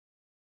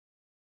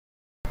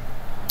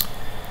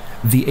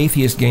The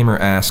Atheist Gamer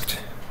asked,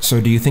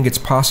 so do you think it's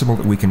possible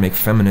that we can make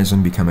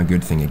feminism become a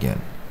good thing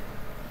again?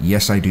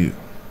 Yes, I do.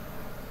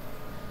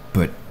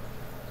 But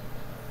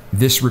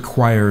this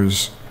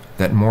requires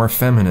that more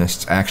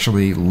feminists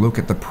actually look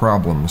at the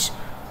problems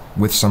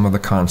with some of the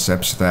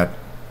concepts that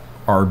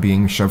are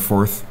being shoved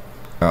forth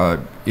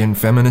in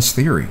feminist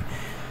theory.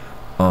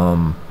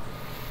 You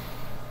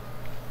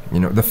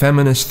know, the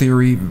feminist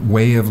theory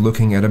way of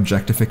looking at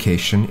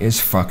objectification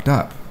is fucked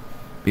up.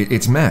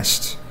 It's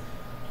messed.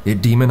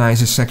 It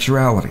demonizes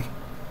sexuality.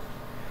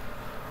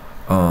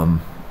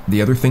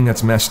 The other thing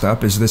that's messed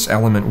up is this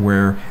element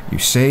where you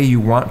say you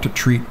want to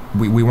treat,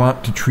 we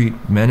want to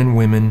treat men and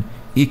women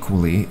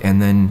equally,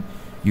 and then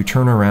you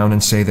turn around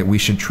and say that we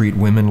should treat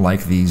women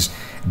like these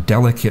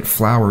delicate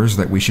flowers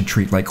that we should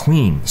treat like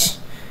queens.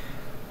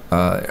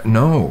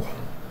 No,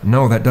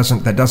 that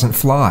doesn't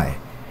fly.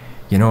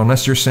 You know,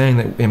 unless you're saying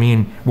that, I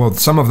mean, well,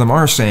 some of them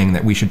are saying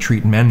that we should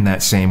treat men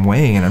that same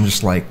way, and I'm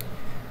just like,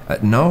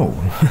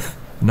 no,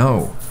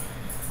 no.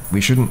 We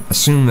shouldn't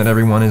assume that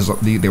everyone is,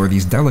 they were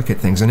these delicate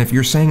things. And if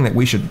you're saying that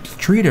we should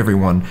treat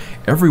everyone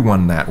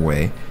that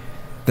way,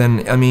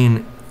 then, I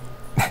mean,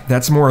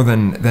 that's more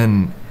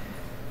than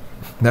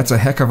that's a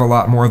heck of a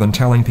lot more than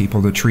telling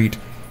people to treat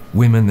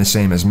women the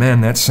same as men.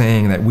 That's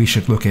saying that we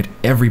should look at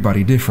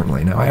everybody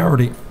differently. Now, I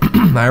already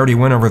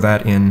went over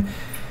that in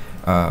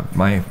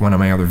one of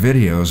my other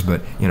videos, but,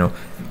 you know,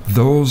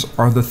 those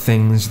are the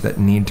things that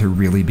need to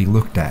really be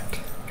looked at.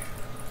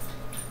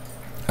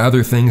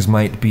 Other things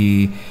might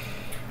be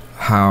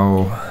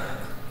how,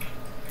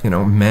 you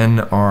know, men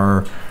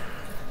are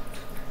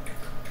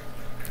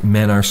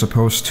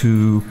supposed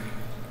to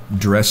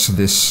dress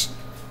this,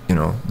 you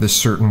know, this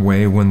certain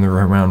way when they're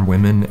around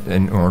women,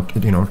 and or,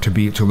 you know,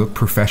 to look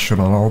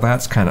professional and all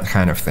that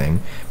kind of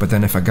thing. But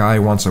then if a guy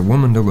wants a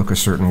woman to look a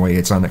certain way,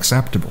 it's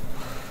unacceptable.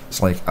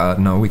 It's like,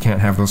 no, we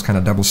can't have those kind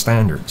of double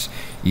standards.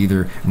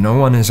 Either no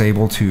one is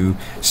able to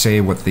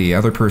say what the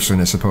other person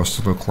is supposed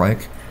to look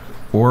like,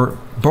 or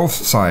both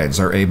sides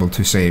are able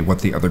to say what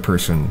the other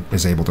person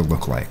is able to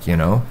look like, you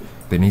know?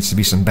 There needs to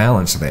be some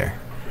balance there.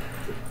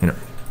 You know,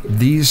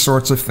 these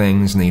sorts of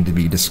things need to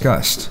be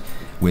discussed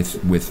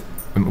with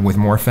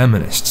more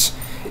feminists.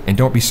 And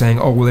don't be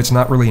saying, oh, well, it's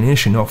not really an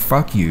issue. No,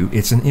 fuck you,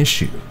 it's an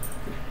issue.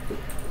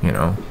 You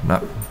know,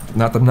 not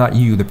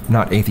you,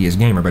 not Atheist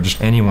Gamer, but just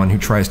anyone who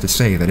tries to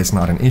say that it's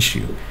not an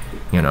issue.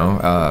 You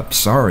know,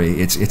 sorry,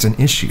 it's an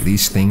issue.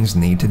 These things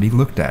need to be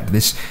looked at.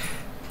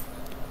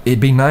 It'd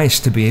be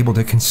nice to be able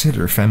to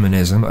consider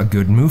feminism a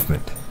good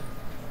movement.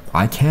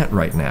 I can't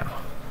right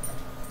now.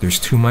 There's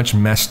too much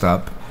messed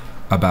up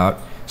about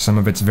some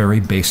of its very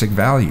basic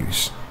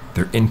values.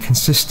 They're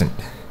inconsistent,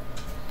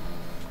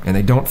 and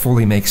they don't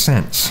fully make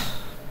sense.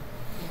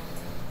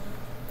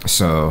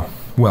 So,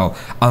 well,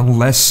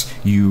 unless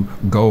you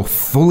go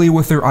fully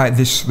with their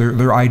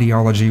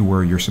ideology,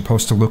 where you're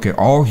supposed to look at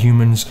all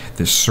humans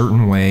this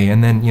certain way,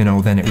 and then, you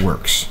know, then it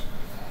works.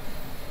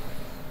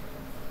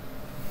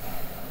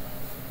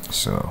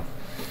 So,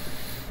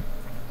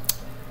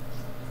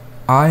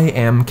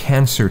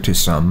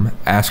 AmCancerToSome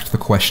asked the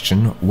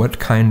question, what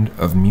kind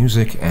of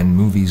music and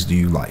movies do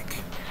you like?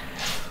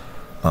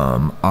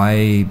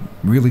 I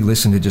really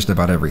listen to just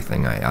about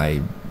everything.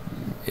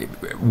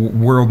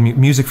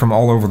 Music from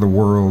all over the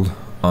world,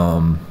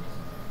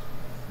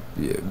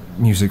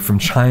 music from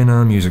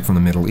China, music from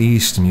the Middle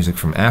East, music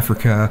from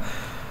Africa,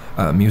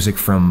 music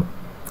from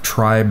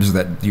tribes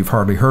that you've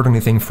hardly heard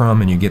anything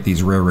from, and you get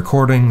these rare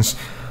recordings.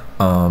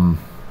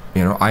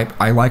 You know,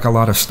 I like a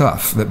lot of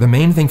stuff. The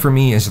main thing for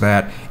me is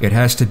that it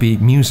has to be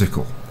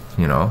musical.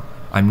 You know,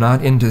 I'm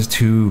not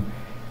into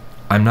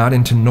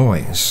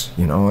noise.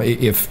 You know,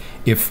 if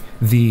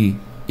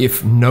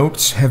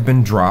notes have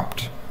been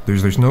dropped,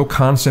 there's no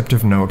concept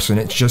of notes, and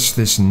it's just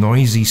this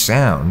noisy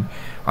sound,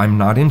 I'm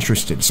not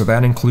interested. So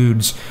that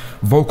includes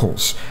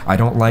vocals. I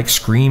don't like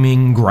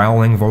screaming,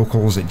 growling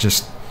vocals.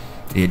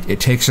 It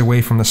takes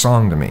away from the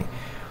song to me.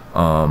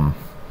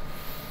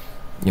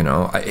 You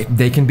know,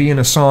 they can be in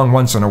a song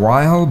once in a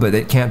while, but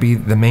it can't be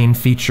the main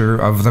feature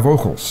of the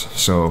vocals.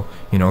 So,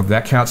 you know,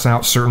 that cuts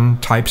out certain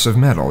types of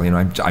metal. You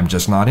know, I'm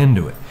just not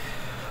into it.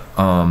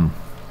 I'm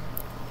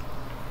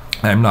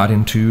not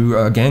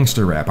into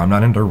gangster rap. I'm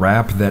not into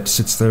rap that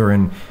sits there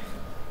and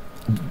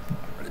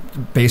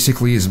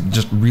basically is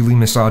just really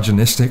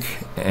misogynistic,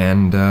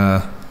 and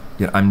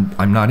yeah,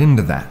 I'm not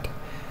into that.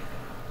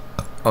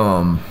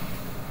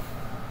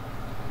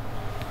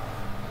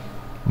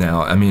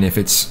 Now, I mean, if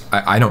it's,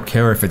 I don't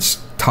care if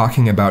it's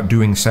talking about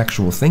doing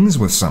sexual things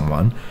with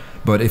someone,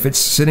 but if it's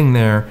sitting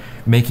there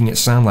making it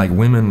sound like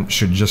women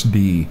should just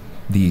be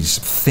these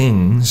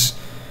things,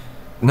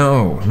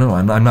 no,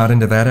 I'm not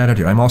into that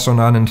attitude. I'm also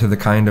not into the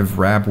kind of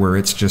rap where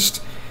it's just,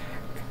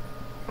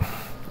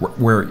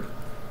 where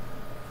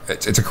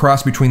it's a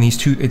cross between these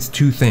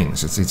two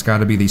things. It's got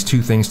to be these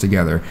two things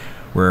together,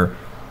 where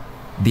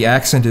the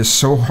accent is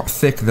so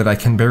thick that I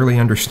can barely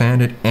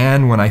understand it,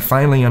 and when I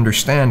finally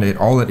understand it,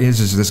 all it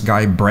is this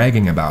guy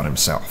bragging about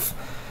himself.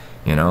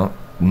 You know,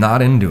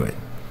 not into it.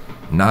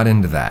 Not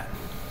into that.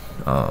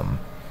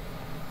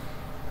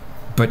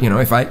 But But, you know,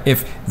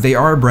 if they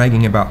are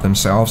bragging about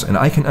themselves and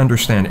I can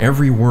understand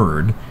every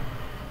word,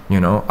 you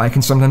know, I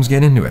can sometimes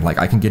get into it. Like,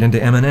 I can get into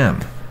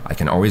Eminem. I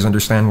can always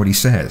understand what he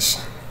says.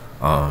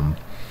 But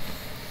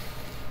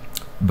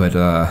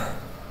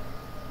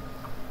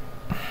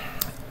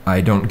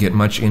I don't get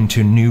much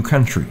into new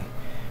country.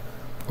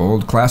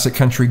 Old classic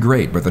country,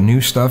 great, but the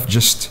new stuff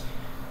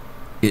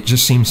it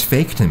just seems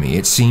fake to me.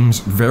 It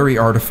seems very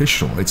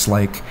artificial. It's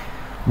like,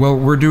 well,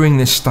 we're doing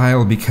this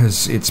style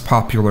because it's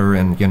popular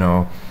and, you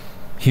know,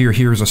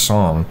 here's a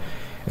song.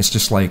 It's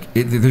just like,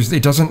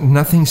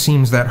 nothing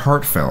seems that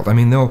heartfelt. I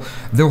mean,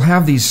 they'll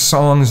have these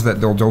songs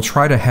that they'll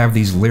try to have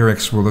these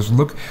lyrics where there's,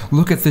 look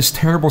at this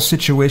terrible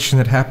situation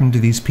that happened to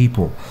these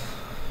people.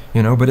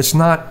 You know, but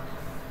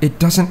it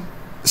doesn't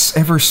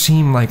ever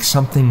seem like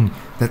something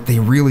that they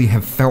really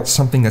have felt,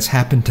 something that's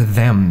happened to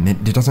them.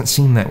 It doesn't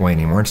seem that way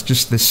anymore. It's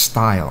just this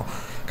style.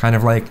 Kind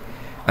of like,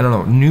 I don't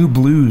know, new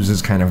blues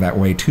is kind of that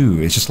way too.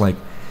 It's just like,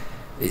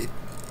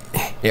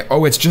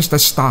 it's just a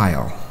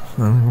style.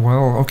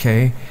 Well,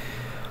 okay.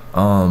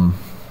 You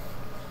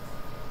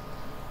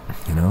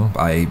know,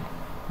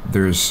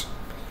 there's,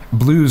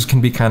 blues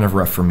can be kind of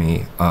rough for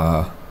me.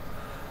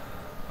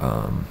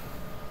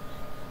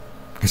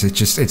 Because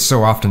it's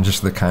so often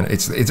just the kind of,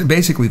 it's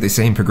basically the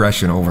same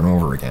progression over and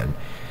over again.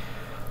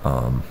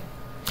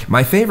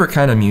 My favorite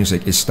kind of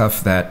music is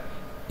stuff that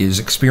is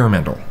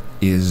experimental,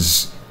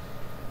 is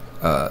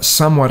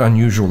somewhat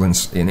unusual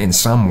in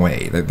some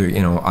way. That,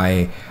 you know,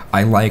 I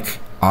like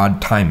odd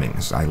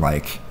timings. I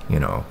like, you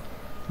know,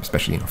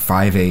 especially, you know,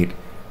 5/8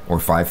 or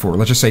 5/4.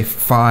 Let's just say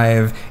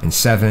 5 and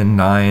 7,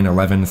 9,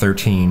 11,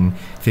 13,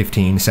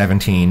 15,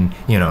 17.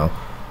 You know,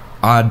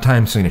 odd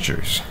time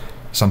signatures.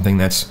 Something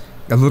that's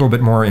a little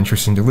bit more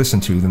interesting to listen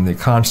to than the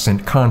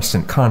constant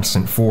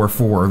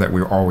 4/4 that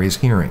we're always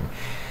hearing.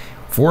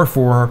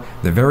 4/4,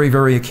 the very,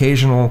 very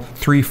occasional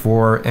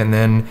 3/4, and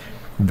then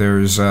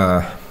there's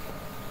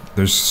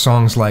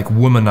songs like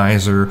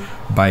Womanizer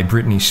by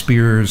Britney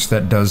Spears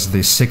that does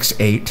the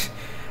 6/8.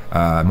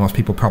 Most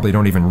people probably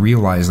don't even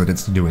realize that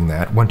it's doing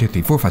that. 1 2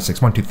 3 4 5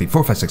 6 1 2 3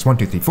 4 5 6 1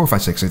 2 3 4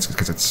 5 6. It's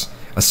because it's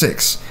a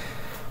 6.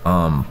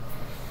 You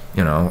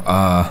know,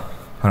 I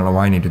don't know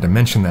why I needed to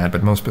mention that,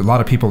 but a lot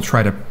of people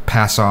try to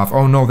pass off,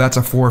 oh no, that's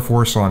a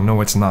 4/4 song.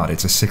 No, it's not.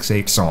 It's a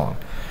 6/8 song.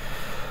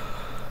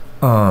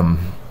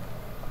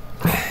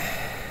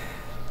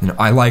 You know,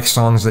 I like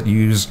songs that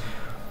use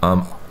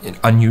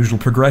unusual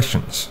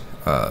progressions,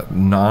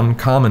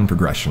 non-common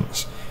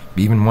progressions,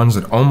 even ones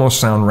that almost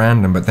sound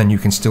random, but then you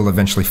can still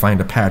eventually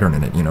find a pattern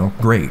in it. You know,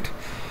 great.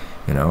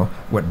 You know,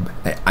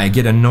 I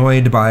get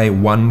annoyed by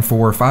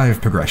 1/4/5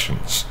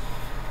 progressions.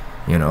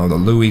 You know, the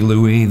Louie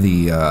Louie,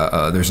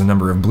 there's a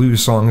number of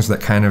blues songs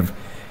that kind of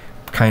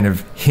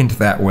hint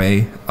that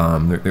way.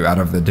 They're out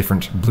of the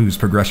different blues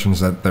progressions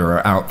that there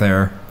are out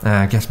there.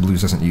 I guess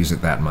blues doesn't use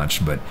it that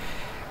much, but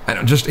I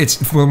don't, the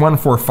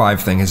 1/4/5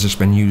 thing has just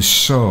been used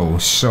so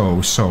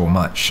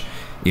much.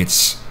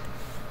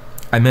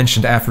 I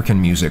mentioned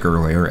African music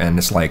earlier, and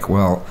it's like,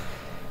 well,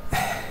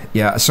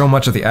 yeah, so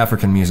much of the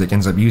African music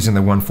ends up using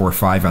the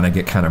 1/4/5, and I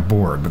get kind of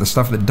bored. But the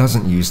stuff that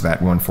doesn't use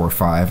that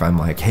 1/4/5, I'm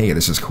like, hey,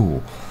 this is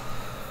cool.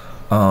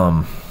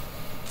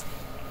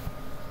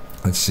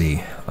 Let's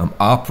see.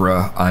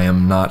 Opera, I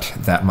am not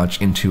that much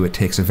into. It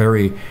takes a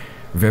very,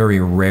 very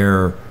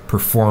rare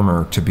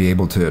performer to be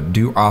able to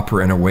do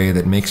opera in a way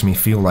that makes me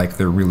feel like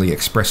they're really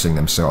expressing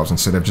themselves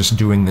instead of just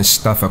doing this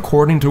stuff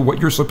according to what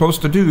you're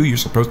supposed to do. You're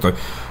supposed to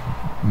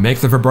make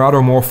the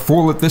vibrato more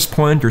full at this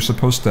point. You're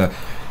supposed to,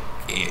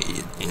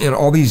 you know,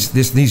 all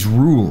these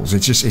rules.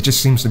 It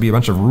just seems to be a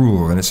bunch of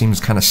rules, and it seems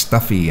kind of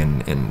stuffy,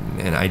 and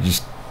I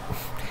just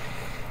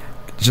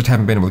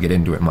haven't been able to get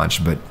into it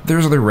much, but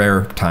there's the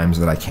rare times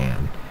that I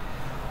can.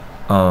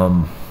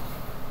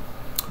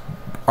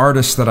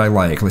 Artists that I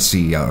like, let's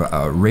see,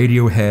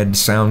 Radiohead,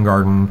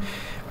 Soundgarden,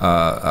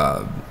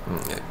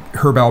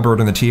 Herb Alpert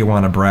and the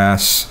Tijuana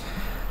Brass,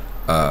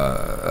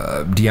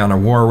 Dionne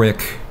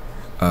Warwick,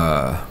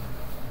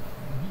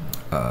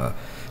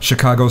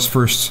 Chicago's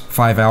first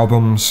 5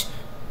 albums,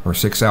 or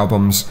 6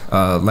 albums,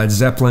 Led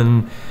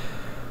Zeppelin,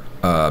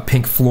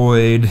 Pink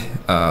Floyd,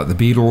 the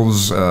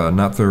Beatles,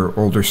 not their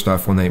older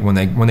stuff, when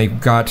they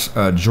got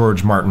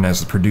George Martin as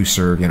the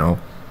producer, you know,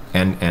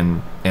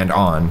 and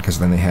on, because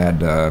then they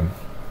had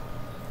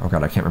oh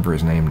god, I can't remember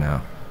his name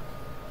now.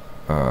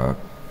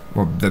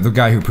 Well, the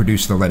guy who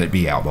produced the Let It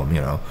Be album,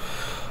 you know.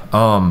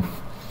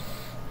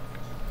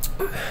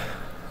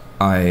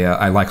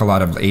 I like a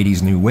lot of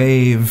 80s new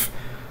wave,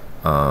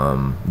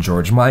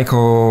 George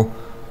Michael,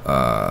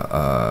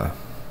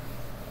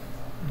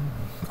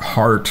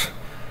 Heart,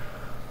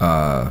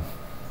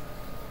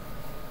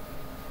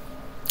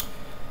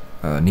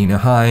 Nina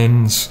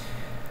Hines,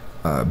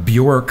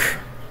 Bjork,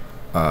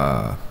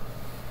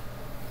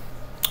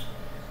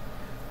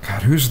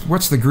 God,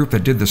 what's the group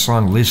that did the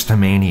song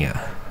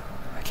Listomania?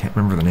 I can't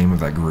remember the name of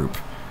that group.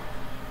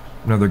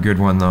 Another good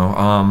one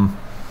though.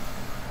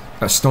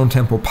 Stone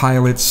Temple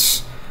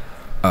Pilots,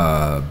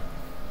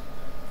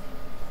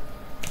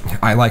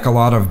 I like a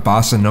lot of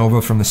bossa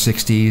nova from the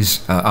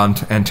 60s.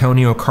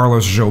 Antonio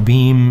Carlos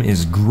Jobim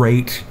is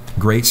great.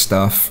 Great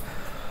stuff.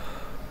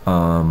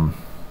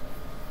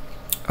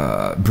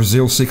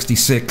 Brazil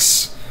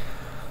 66.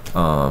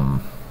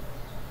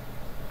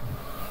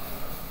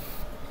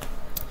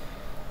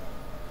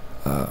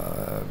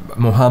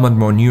 Mohamed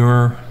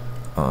Mounir.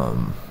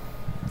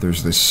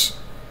 There's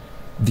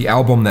the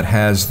album that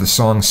has the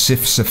song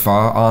Sif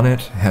Sifa on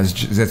it.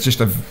 That's just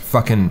a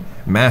fucking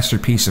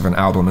masterpiece of an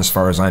album as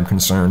far as I'm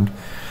concerned.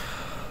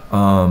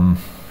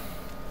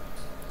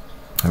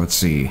 Let's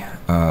see.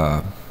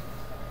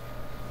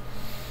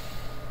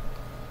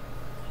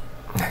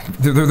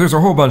 There's a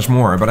whole bunch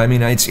more, but I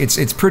mean,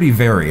 it's pretty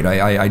varied.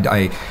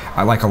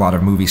 I like a lot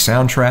of movie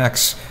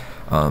soundtracks.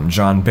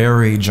 John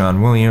Barry,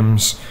 John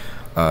Williams,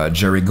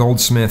 Jerry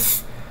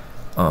Goldsmith.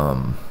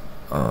 You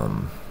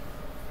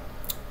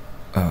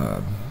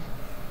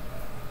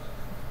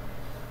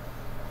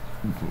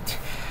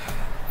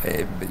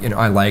know,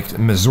 I liked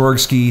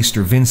Mussorgsky,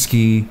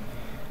 Stravinsky,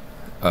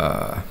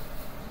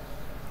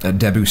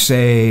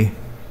 Debussy.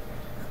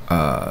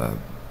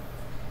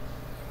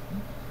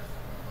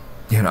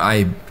 You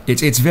know,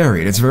 it's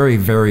varied. It's very,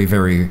 very,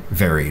 very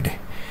varied.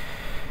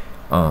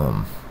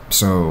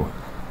 So,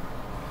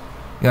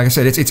 like I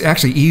said, it's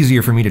actually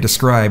easier for me to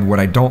describe what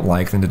I don't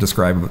like than to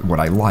describe what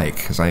I like,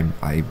 because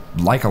I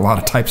like a lot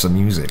of types of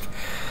music.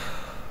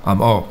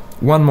 Oh,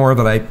 one more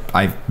that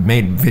I've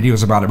made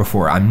videos about it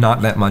before. I'm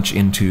not that much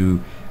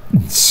into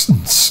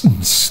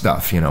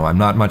stuff, you know. I'm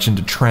not much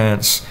into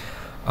trance.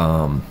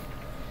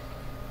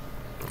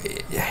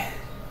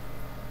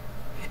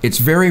 It's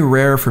very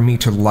rare for me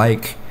to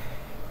like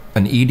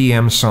an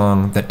EDM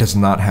song that does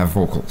not have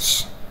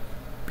vocals.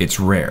 It's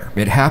rare.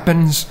 It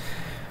happens,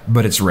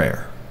 but it's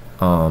rare.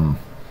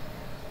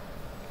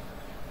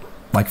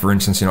 Like, for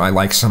instance, you know, I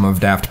like some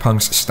of Daft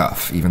Punk's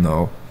stuff, even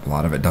though a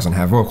lot of it doesn't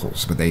have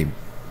vocals, but they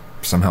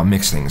somehow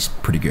mix things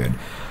pretty good.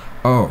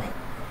 Oh,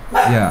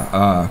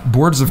 yeah,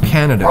 Boards of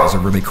Canada is a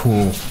really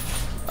cool...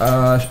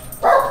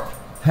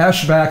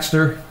 Hash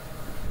Baxter.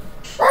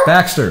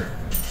 Baxter!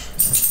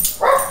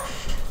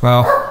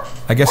 Well,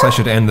 I guess I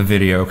should end the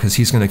video, because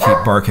he's going to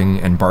keep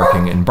barking and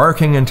barking and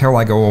barking until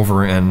I go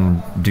over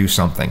and do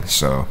something,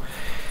 so...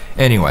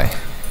 Anyway,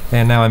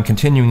 and now I'm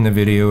continuing the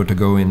video to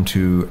go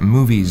into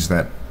movies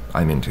that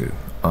I'm into.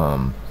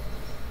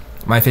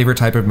 My favorite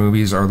type of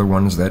movies are the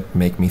ones that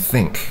make me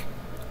think.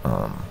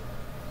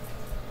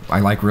 I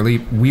like really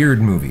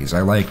weird movies.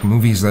 I like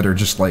movies that are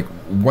just like,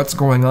 what's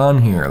going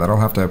on here? That I'll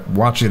have to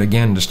watch it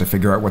again just to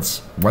figure out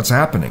what's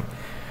happening.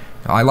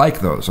 I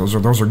like those.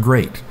 Those are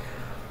great.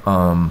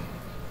 But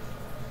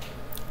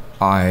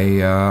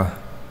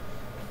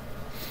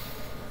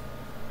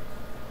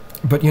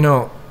you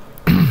know,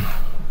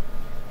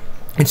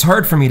 it's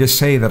hard for me to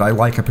say that I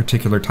like a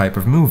particular type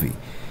of movie.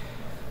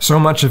 So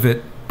much of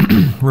it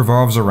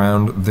revolves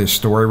around the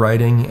story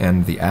writing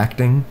and the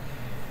acting.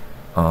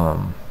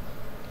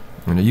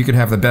 You know, you could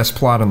have the best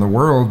plot in the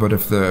world, but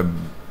if the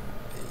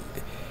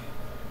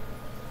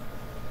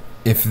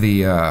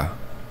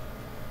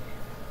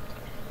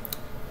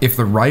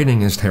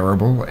writing is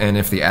terrible and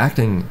if the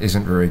acting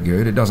isn't very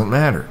good, it doesn't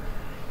matter.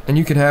 And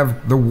you could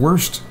have the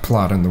worst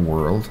plot in the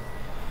world,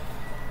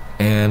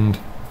 and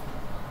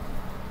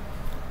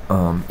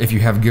if you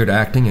have good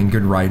acting and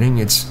good writing,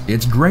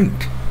 it's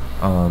great.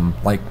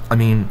 Like, I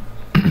mean,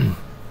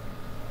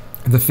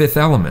 The Fifth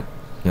Element.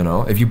 You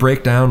know, if you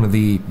break down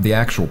the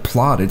actual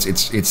plot,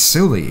 it's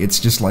silly. It's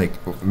just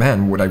like,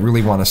 man, would I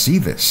really want to see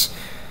this?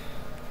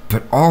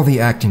 But all the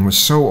acting was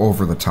so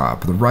over the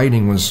top. The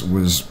writing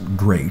was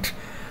great.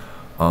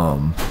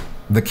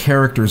 The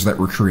characters that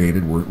were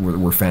created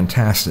were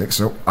fantastic.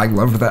 So I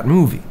loved that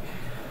movie.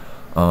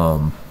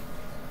 You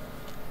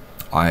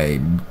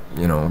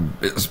know,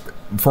 as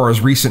far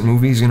as recent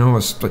movies, you know,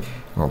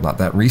 well, not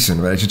that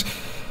recent, but I just,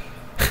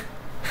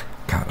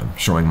 God, I'm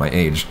showing my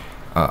age.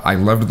 I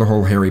loved the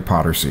whole Harry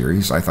Potter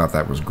series. I thought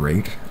that was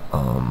great.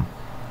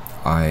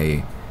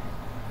 I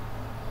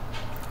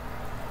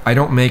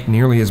don't make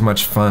nearly as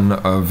much fun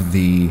of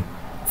the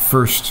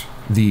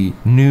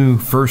new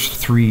first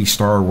 3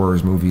 Star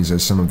Wars movies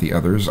as some of the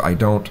others. I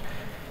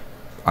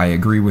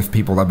agree with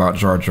people about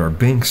Jar Jar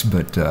Binks,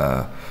 but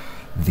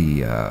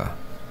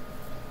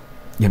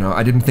you know,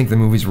 I didn't think the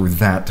movies were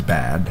that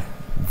bad.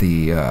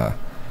 The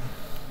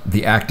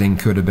acting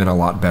could have been a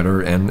lot better,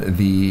 and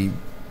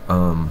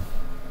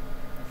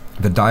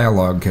the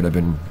dialogue could have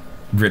been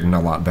written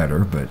a lot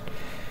better, but,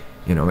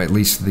 you know, at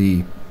least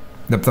the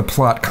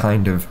plot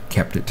kind of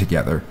kept it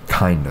together,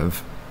 kind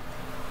of.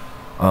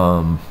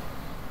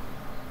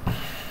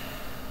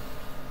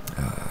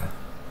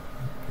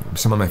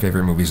 Some of my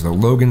favorite movies, though: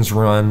 Logan's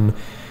Run,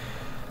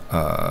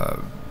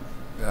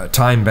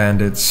 Time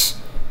Bandits,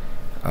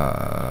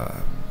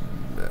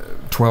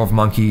 12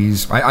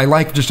 Monkeys. I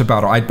like just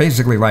about, I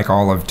basically like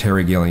all of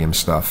Terry Gilliam's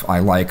stuff. I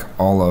like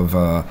all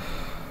of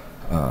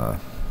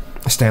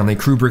Stanley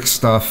Kubrick's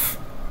stuff.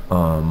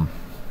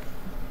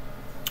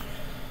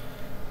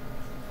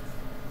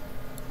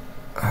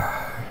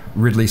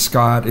 Ridley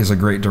Scott is a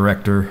great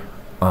director.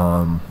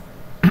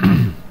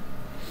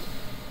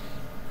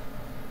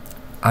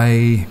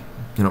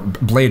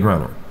 Blade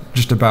Runner,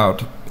 just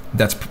about,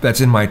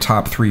 that's in my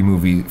top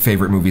 3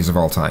 favorite movies of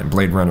all time.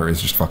 Blade Runner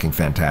is just fucking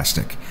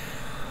fantastic.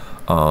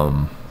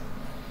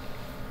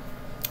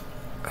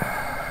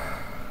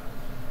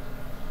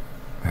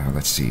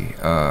 Let's see.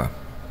 I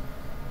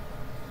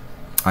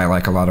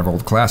like a lot of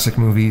old classic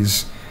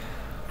movies.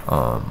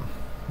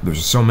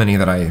 There's so many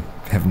that I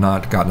have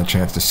not gotten a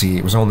chance to see.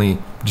 It was only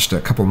just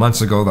a couple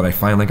months ago that I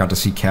finally got to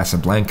see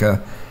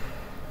Casablanca,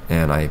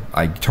 and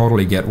I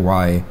totally get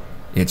why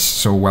it's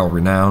so well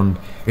renowned.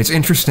 It's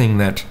interesting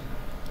that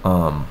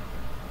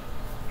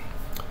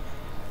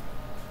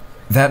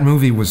that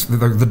movie was,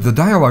 the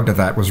dialogue to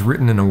that was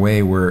written in a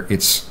way where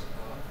it's,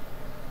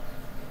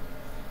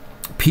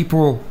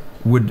 people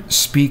would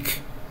speak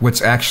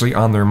what's actually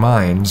on their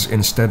minds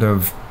instead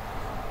of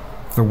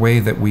the way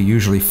that we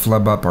usually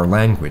flub up our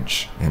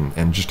language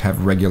and just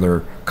have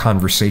regular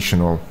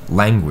conversational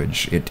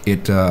language.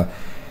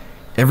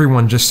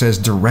 Everyone just says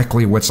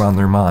directly what's on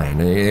their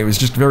mind. It was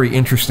just very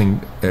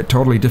interesting, a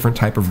totally different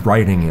type of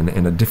writing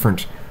and a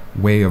different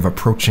way of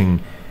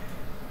approaching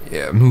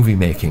movie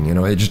making.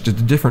 It just a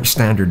different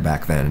standard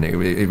back then.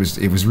 It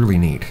was really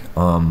neat.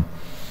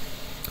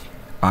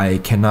 I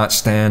cannot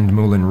stand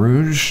Moulin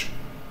Rouge.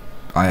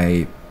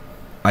 I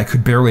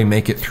could barely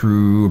make it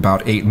through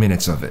about 8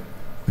 minutes of it.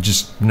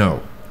 Just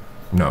no.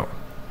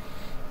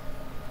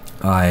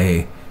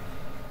 I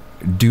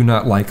do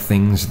not like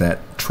things that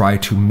try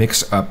to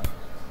mix up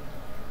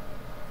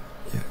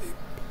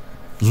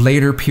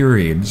later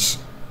periods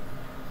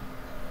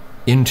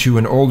into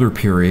an older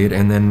period,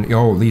 and then,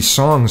 these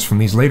songs from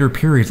these later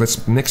periods,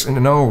 let's mix.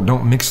 No,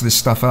 don't mix this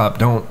stuff up.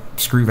 Don't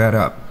screw that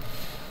up.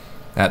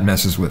 That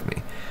messes with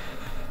me.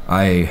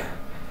 I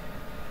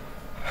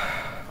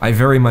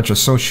very much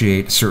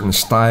associate certain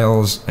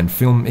styles and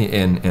film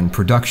and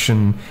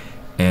production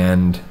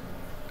and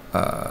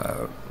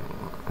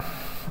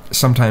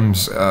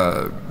sometimes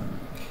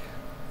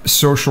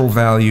social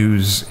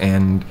values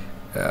and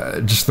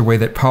just the way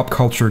that pop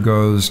culture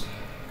goes.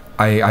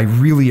 I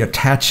really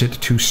attach it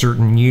to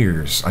certain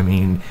years. I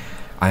mean,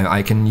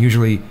 I can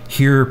usually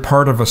hear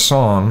part of a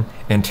song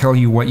and tell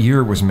you what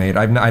year it was made.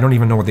 I don't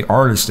even know what the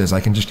artist is.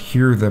 I can just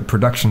hear the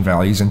production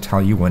values and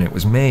tell you when it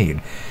was made.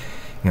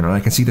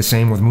 I can see the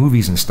same with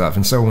movies and stuff.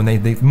 And so when they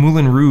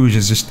Moulin Rouge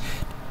is just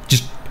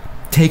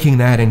taking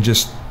that and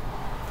just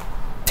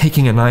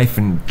taking a knife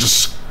and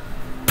just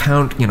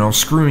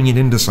screwing it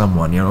into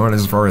someone,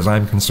 as far as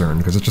I'm concerned,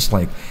 because it's just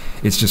like,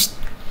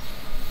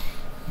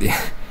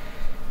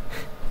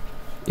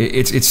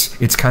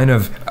 it's kind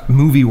of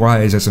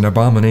movie-wise as an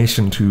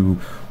abomination to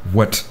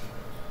what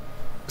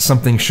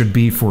something should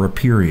be for a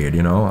period,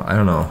 I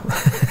don't know.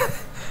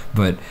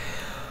 But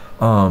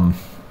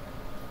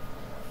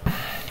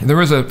there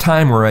was a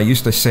time where I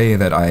used to say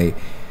that I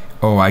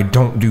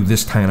don't do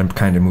this kind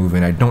of movie,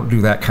 and I don't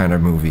do that kind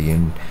of movie,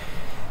 and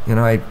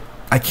I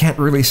can't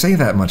really say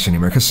that much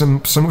anymore because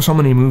so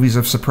many movies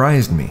have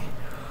surprised me.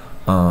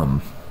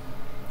 I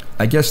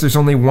guess there's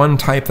only one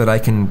type that I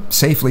can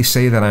safely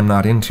say that I'm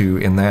not into,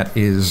 and that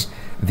is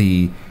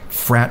the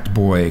frat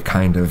boy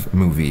kind of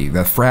movie,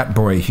 the frat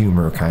boy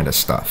humor kind of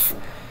stuff.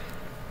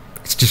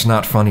 It's just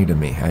not funny to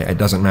me. It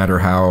doesn't matter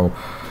how.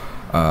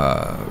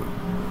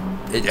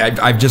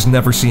 I've just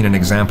never seen an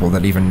example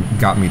that even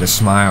got me to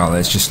smile.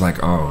 It's just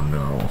like, oh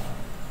no,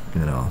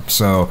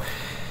 So,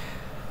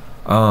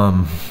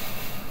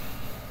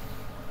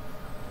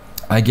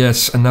 I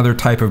guess another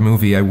type of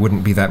movie I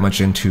wouldn't be that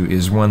much into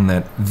is one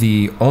that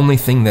the only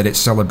thing that it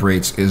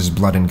celebrates is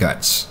blood and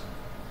guts.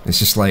 It's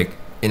just like,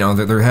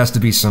 there has to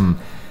be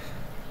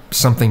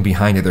something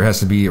behind it. There has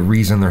to be a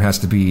reason. There has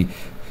to be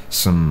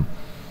some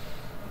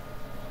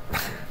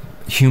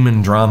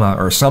human drama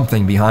or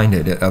something behind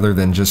it other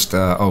than just,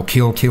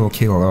 kill.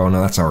 Oh,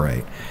 no, that's all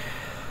right.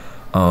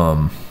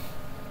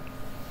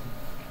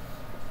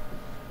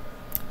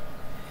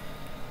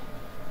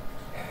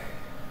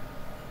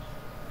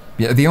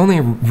 Yeah, the only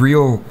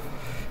movie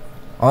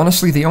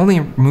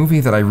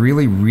that I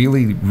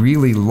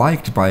really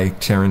liked by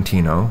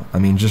Tarantino,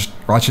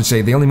 I should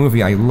say the only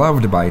movie I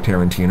loved by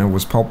Tarantino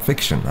was Pulp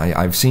Fiction.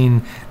 I've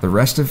seen the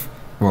rest of,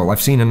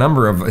 I've seen a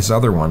number of his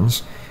other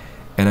ones,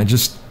 and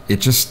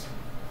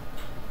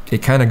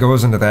it kind of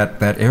goes into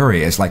that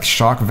area. It's like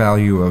shock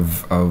value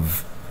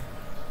of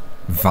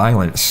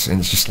violence, and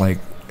it's just like,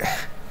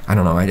 I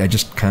don't know, I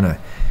just kind of,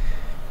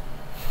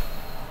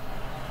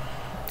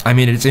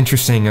 it's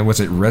interesting. Was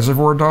it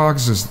Reservoir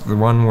Dogs? Is the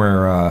one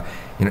where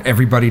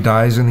everybody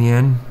dies in the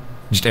end?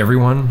 Just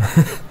everyone.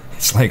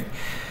 It's like,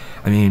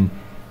 I'm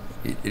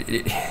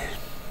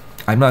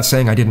not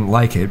saying I didn't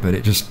like it, but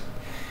it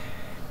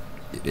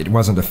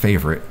wasn't a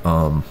favorite.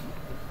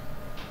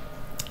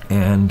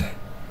 And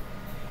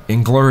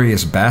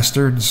Inglourious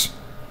Bastards,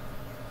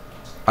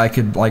 I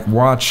could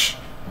watch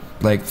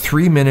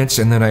 3 minutes,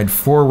 and then I'd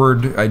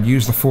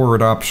use the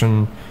forward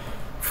option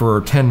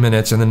for 10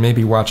 minutes, and then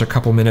maybe watch a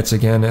couple minutes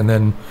again, and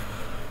then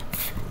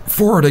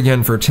forward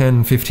again for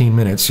 10-15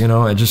 minutes.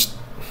 It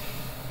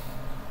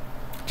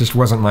just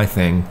wasn't my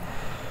thing.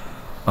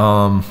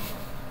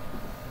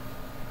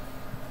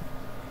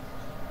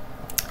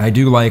 I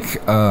do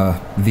like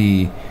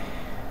the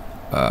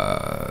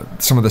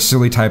some of the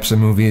silly types of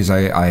movies.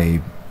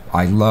 I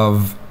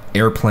love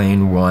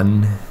Airplane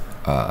 1.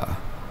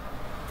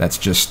 That's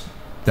to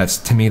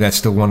me that's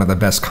still one of the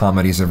best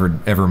comedies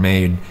ever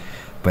made,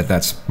 but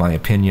that's my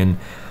opinion.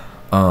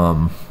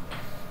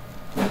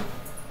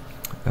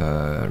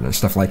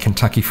 Stuff like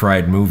Kentucky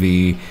Fried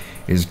Movie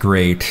is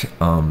great.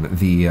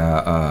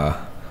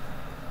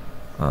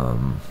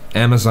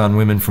 Amazon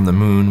Women from the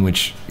Moon,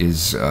 which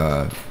is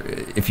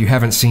if you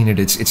haven't seen it,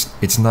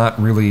 it's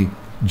not really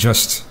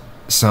just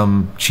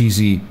some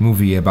cheesy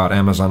movie about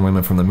Amazon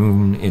Women from the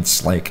Moon.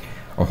 It's like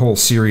a whole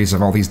series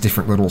of all these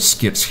different little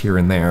skits here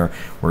and there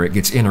where it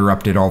gets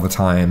interrupted all the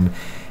time,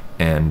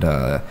 and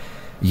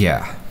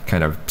yeah,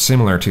 kind of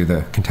similar to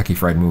the Kentucky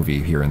Fried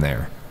Movie here and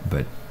there,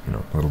 but you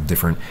know, a little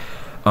different.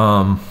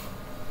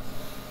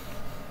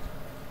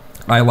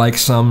 I like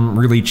some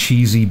really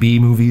cheesy B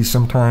movies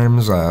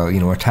sometimes. You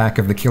know, Attack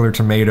of the Killer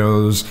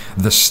Tomatoes,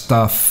 The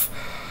Stuff,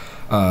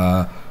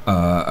 Nukem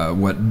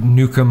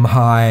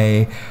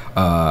High.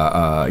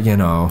 You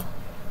know,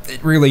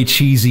 really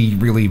cheesy,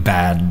 really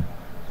bad,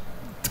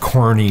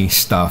 corny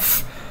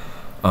stuff.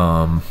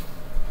 I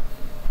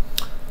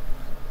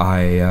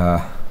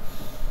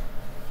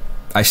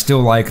still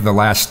like The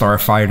Last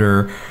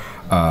Starfighter.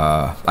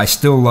 I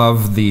still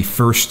love the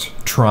first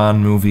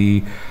Tron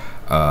movie.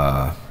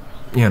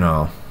 You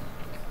know,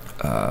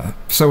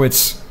 so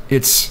it's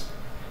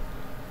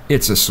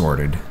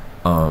assorted.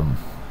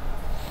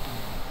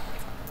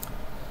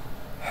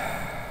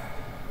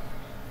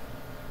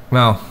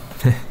 Well,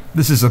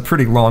 this is a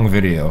pretty long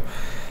video,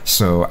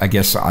 so I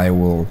guess I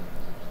will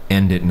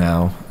end it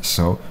now.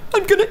 So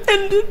I'm gonna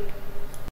end it.